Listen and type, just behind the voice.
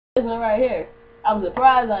this one right here. I'm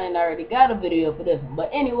surprised I ain't already got a video for this one. But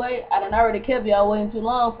anyway, I done already kept y'all waiting too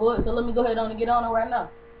long for it, so let me go ahead on and get on it right now.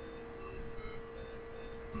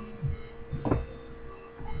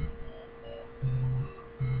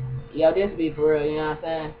 Yo, this be for real, you know what I'm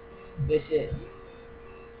saying? Good shit.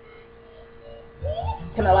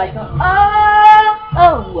 Can I like some?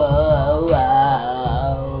 Oh, whoa,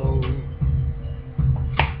 whoa.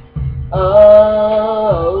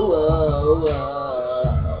 Oh, whoa,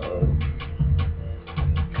 whoa.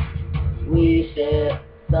 We share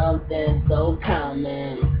something so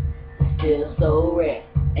common, still so rare,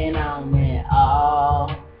 and I'm in awe.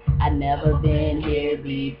 I've never been here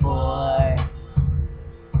before.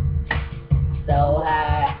 So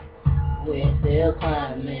high, we're still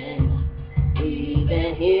climbing.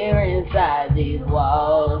 Even here inside these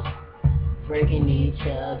walls, breaking each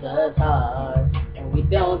other's hearts. And we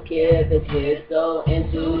don't care cause we're so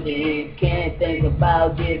in too deep. Can't think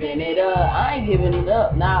about giving it up. I ain't giving it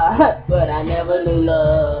up, nah. But I never knew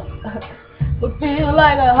love would feel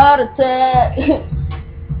like a heart attack.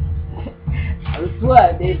 I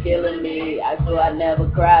swear they're killing me. I swear I never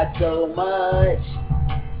cried so much.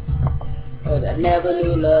 But I never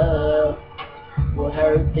knew love would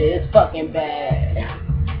hurt this fucking bad.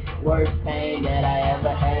 Worst pain that I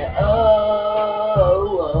ever had. Oh,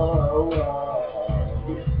 oh, oh.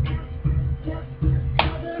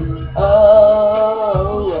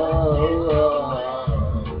 Oh, oh,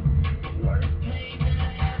 oh.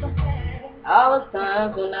 All the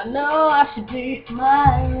times when I know I should be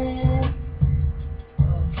smiling.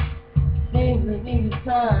 These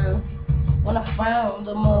times when I found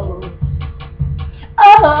the moon.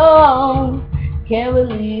 Oh, can't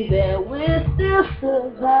believe that we're still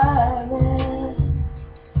surviving.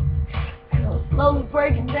 I'm slowly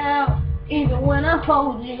breaking down, even when I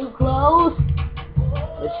hold you close.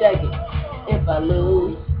 But check it, if I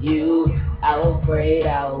lose you, I'm afraid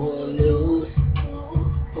I will lose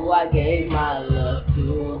who I gave my love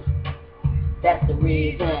to. That's the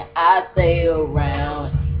reason I stay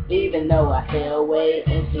around, even though I fell way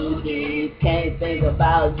in too deep. Can't think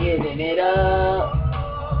about giving it up.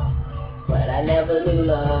 But I never knew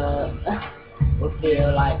love would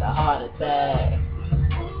feel like a heart attack.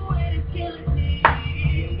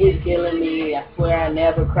 It's killing me. I swear I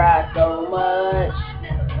never cried so much.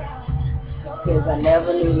 Cause I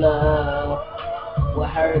never knew love would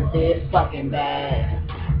hurt this fucking bad.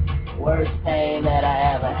 Worst pain that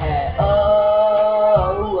I ever had.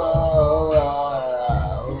 Oh, oh, oh.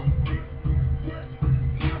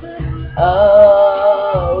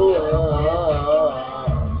 Oh, oh.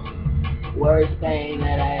 Worst pain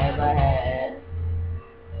that I ever had.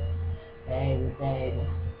 Baby, baby.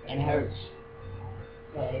 And it hurts.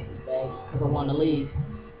 Baby, baby. Cause I wanna leave.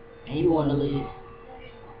 And you wanna leave.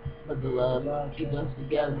 But the love keep us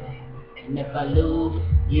together. And if I lose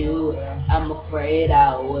you, I'm afraid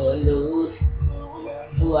I will lose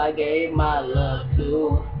who I gave my love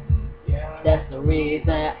to. That's the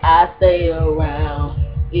reason I stay around,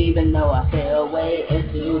 even though I fell way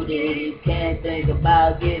into deep. Can't think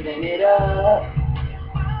about giving it up.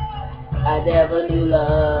 I never knew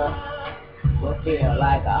love would feel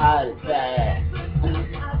like a heart attack.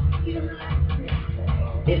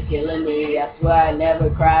 It's killing me. I swear I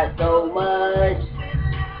never cried so much.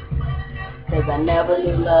 Cause I never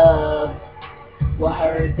knew love would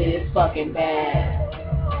hurt this fucking bad.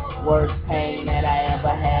 Worst pain that I ever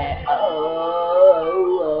had.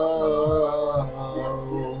 Oh, oh,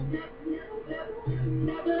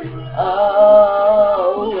 oh,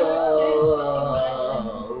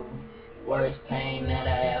 oh, worst pain that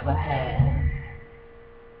I ever had.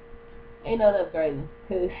 You know that's crazy.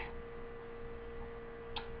 Cause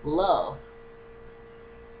love,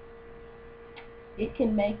 it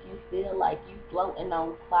can make you feel like you floating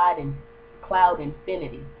on cloud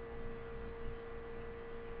infinity.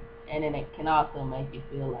 And then it can also make you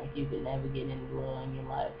feel like you can never get any love in your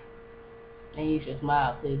life. And you should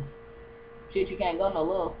smile cause shit, you can't go no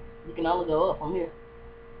low. You can only go up from here.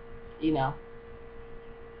 You know.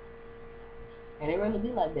 And it really be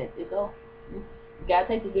like that. You gotta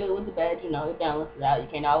take the good with the bad, you know, it balances out. You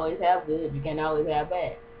can't always have good, you can't always have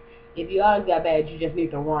bad. If you always got bad, you just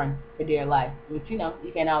need to run for dear life. Which, you know,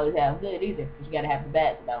 you can't always have good either. But you gotta have the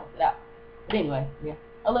bad to balance it out. But anyway, yeah.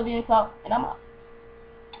 I love you and talk, and I'm out.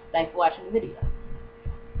 Thanks for watching the video.